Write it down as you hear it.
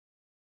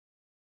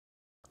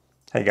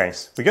Hey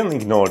guys, we're gonna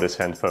ignore this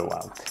hand for a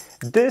while.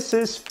 This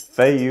is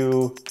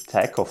Feiyu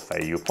Tech or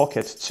Feiyu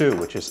Pocket 2,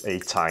 which is a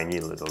tiny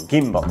little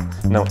gimbal.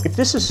 Now, if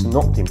this is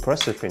not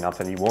impressive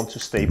enough and you want to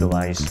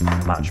stabilize a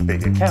much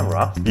bigger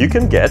camera, you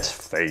can get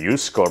Feiyu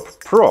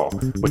Scorp Pro,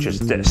 which is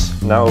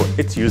this. Now,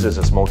 it uses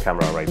a small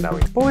camera right now.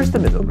 Where's the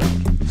middle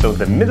ground? So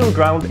the middle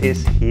ground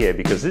is here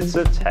because it's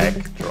a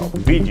TechDrop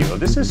video.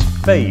 This is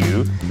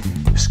Feiyu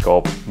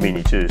Scorp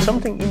Mini 2,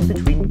 something in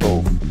between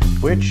both,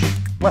 which,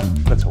 well,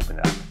 let's open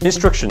it up.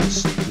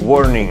 Instructions,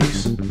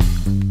 warnings.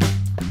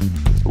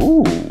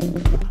 Ooh,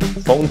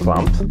 phone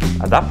clamp,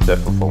 adapter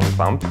for phone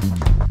clamp,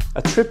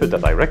 a tripod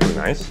that I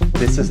recognize.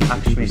 This is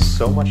actually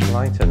so much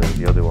lighter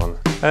than the other one.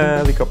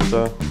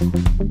 Helicopter.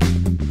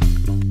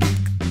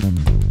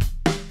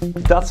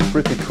 That's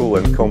pretty cool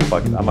and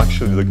compact. I'm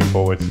actually looking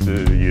forward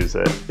to use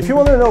it. If you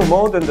want to know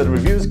more, then the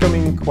review is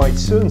coming quite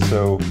soon,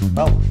 so,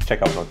 well,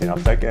 check out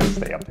NotEnoughTECH and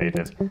stay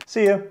updated.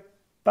 See ya!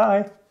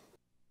 Bye!